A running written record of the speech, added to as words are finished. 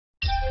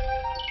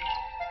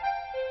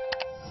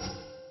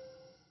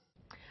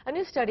A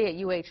new study at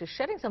UH is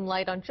shedding some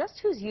light on just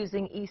who's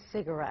using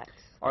e-cigarettes.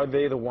 Are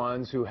they the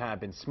ones who have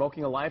been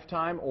smoking a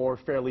lifetime or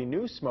fairly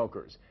new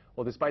smokers?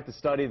 Well, despite the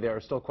study, there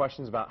are still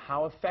questions about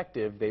how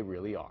effective they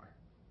really are.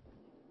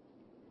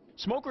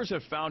 Smokers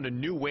have found a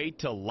new way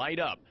to light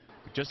up.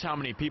 But just how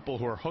many people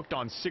who are hooked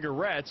on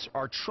cigarettes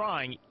are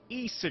trying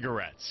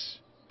e-cigarettes?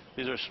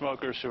 These are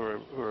smokers who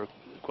are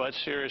quite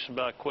serious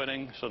about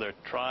quitting, so they're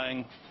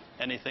trying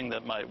anything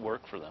that might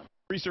work for them.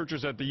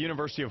 Researchers at the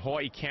University of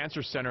Hawaii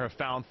Cancer Center have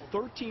found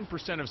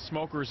 13% of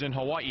smokers in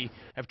Hawaii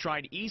have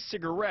tried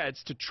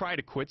e-cigarettes to try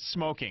to quit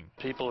smoking.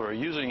 People who are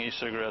using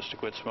e-cigarettes to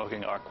quit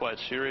smoking are quite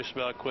serious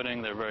about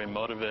quitting. They're very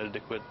motivated to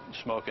quit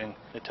smoking.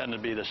 They tend to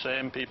be the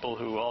same people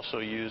who also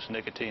use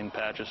nicotine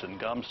patches and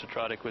gums to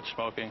try to quit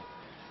smoking.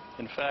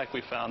 In fact,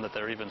 we found that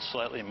they're even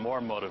slightly more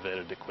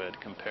motivated to quit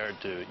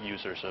compared to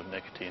users of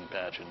nicotine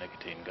patch and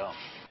nicotine gum.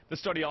 The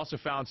study also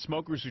found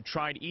smokers who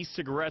tried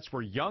e-cigarettes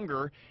were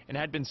younger and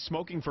had been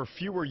smoking for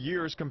fewer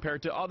years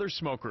compared to other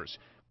smokers,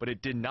 but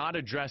it did not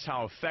address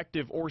how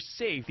effective or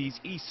safe these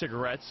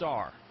e-cigarettes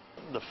are.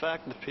 The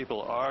fact that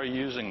people are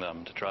using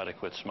them to try to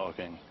quit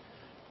smoking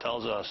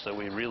tells us that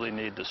we really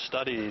need to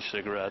study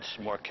e-cigarettes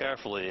more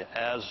carefully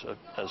as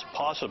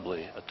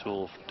possibly a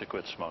tool to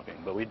quit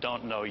smoking, but we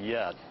don't know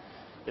yet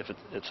if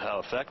it's how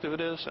effective it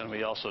is, and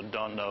we also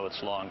don't know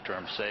its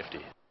long-term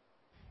safety.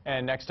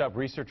 And next up,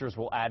 researchers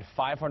will add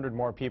 500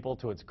 more people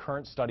to its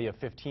current study of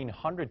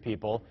 1,500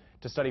 people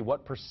to study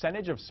what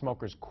percentage of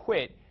smokers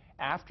quit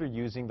after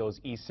using those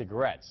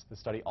e-cigarettes. The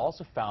study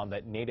also found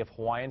that Native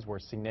Hawaiians were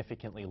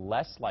significantly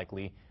less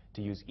likely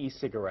to use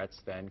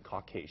e-cigarettes than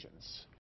Caucasians.